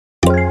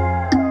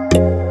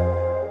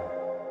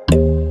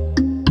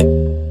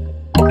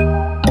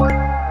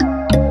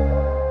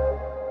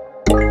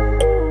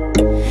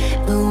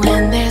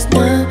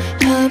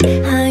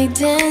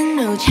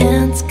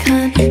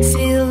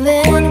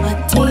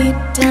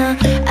now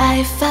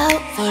I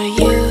felt for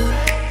you.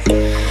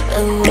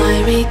 Oh, I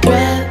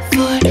regret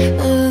for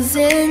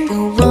losing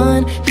the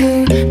one who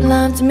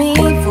loved me,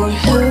 for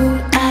who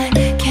I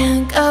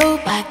can't go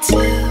back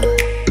to.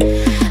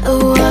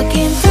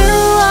 Walking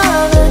through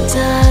all the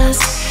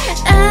dust,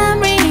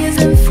 memories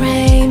and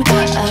frame,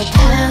 a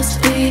past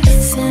we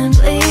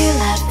simply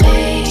let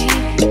fade.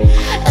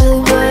 Oh,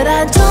 but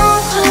I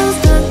don't close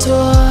the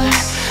door,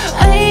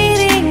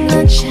 waiting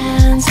a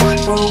chance for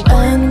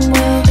when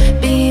we'll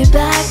be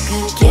back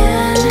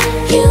again.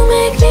 You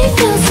make me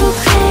feel so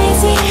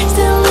crazy,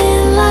 still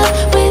in love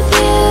with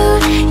you.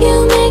 You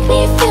make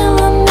me feel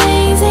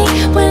amazing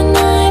when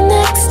I'm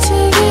next to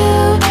you.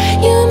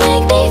 You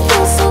make me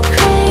feel so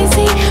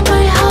crazy,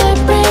 my heart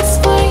breaks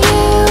for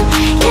you.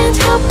 Can't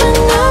help but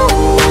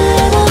knowing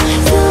that I'm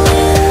still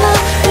in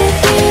love with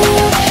you.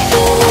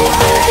 You make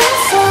me feel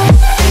so.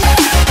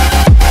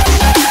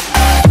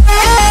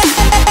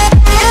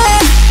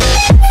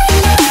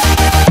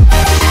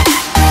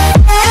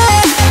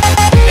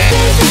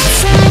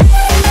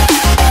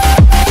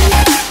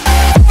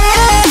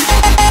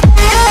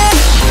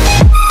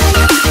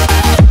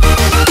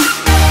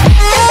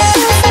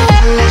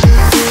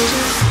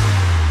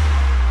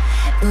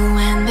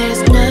 When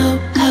there's no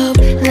hope,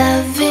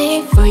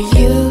 loving for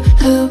you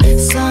who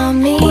saw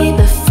me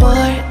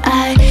before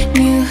I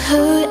knew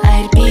who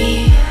I'd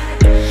be.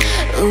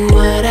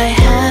 What I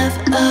have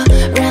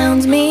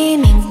around me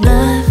means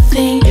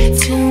nothing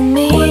to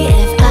me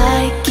if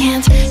I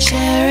can't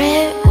share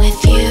it with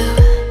you.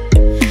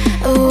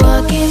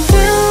 Walking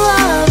through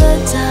all the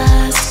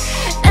dust,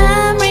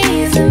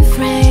 memories and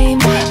frame,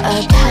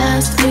 a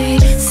past we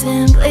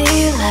simply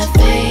let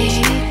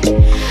fade.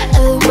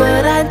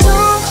 But I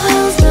don't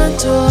close the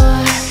door,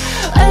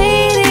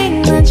 waiting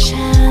the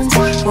chance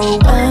for